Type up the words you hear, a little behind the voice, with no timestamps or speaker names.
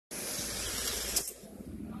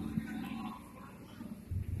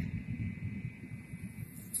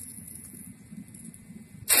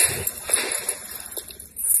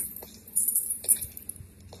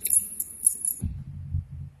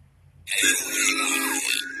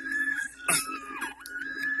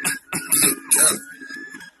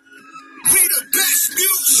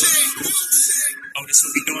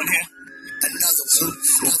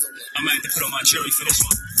Cherry for this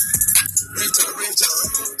one.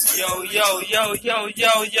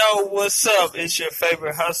 Yo, what's up? It's your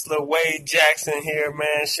favorite hustler, Wade Jackson here,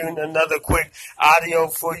 man. Shooting another quick audio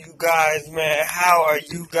for you guys, man. How are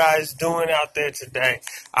you guys doing out there today?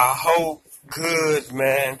 I hope good,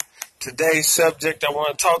 man. Today's subject I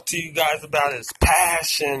want to talk to you guys about is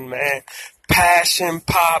passion, man. Passion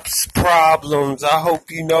pops problems. I hope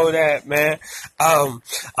you know that, man. A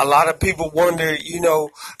lot of people wonder,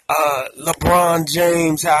 LeBron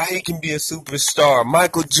James, how he can be a superstar.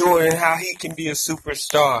 Michael Jordan, how he can be a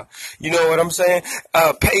superstar. You know what I'm saying?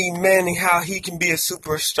 Peyton Manning, how he can be a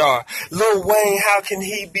superstar. Lil Wayne, how can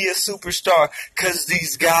he be a superstar? 'Cause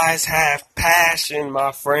these guys have passion,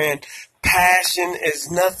 my friend. Passion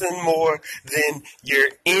is nothing more than your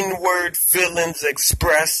inward feelings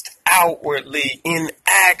expressed outwardly in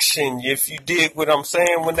action, if you dig what I'm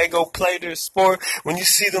saying. When they go play their sport, when you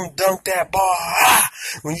see them dunk that ball,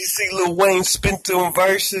 when you see Lil Wayne spin through them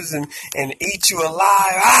verses and eat you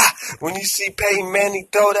alive, when you see Peyton Manning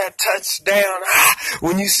throw that touchdown,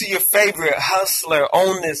 when you see your favorite hustler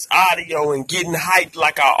on this audio and getting hyped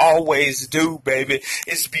like I always do, baby,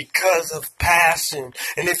 it's because of passion.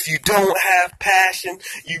 And if you don't have passion,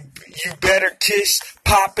 you better kiss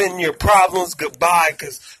popping your problems goodbye,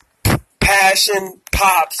 because passion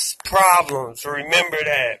pops problems. Remember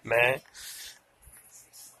that, man.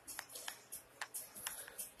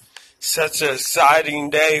 Such an exciting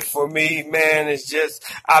day for me, man. It's just,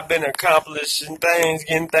 I've been accomplishing things,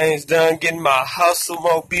 getting things done, getting my hustle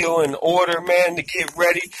mobile in order, man, to get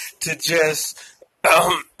ready to just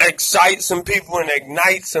excite some people and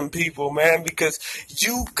ignite some people, man, because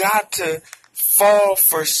you got to fall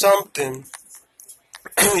for something.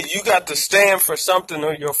 You got to stand for something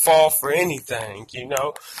or you'll fall for anything, you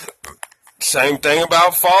know. Same thing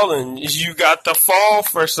about falling. You got to fall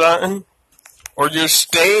for something or you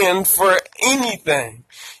stand for anything.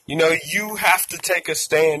 You know, you have to take a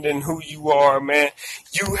stand in who you are, man.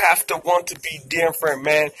 You have to want to be different,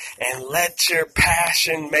 man, and let your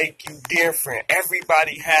passion make you different.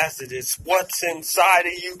 Everybody has it. It's what's inside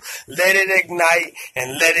of you. Let it ignite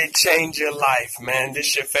and let it change your life, man.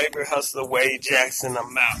 This your favorite hustler, Wade Jackson.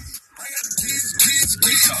 I'm out.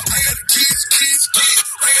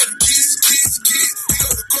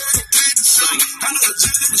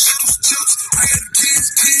 I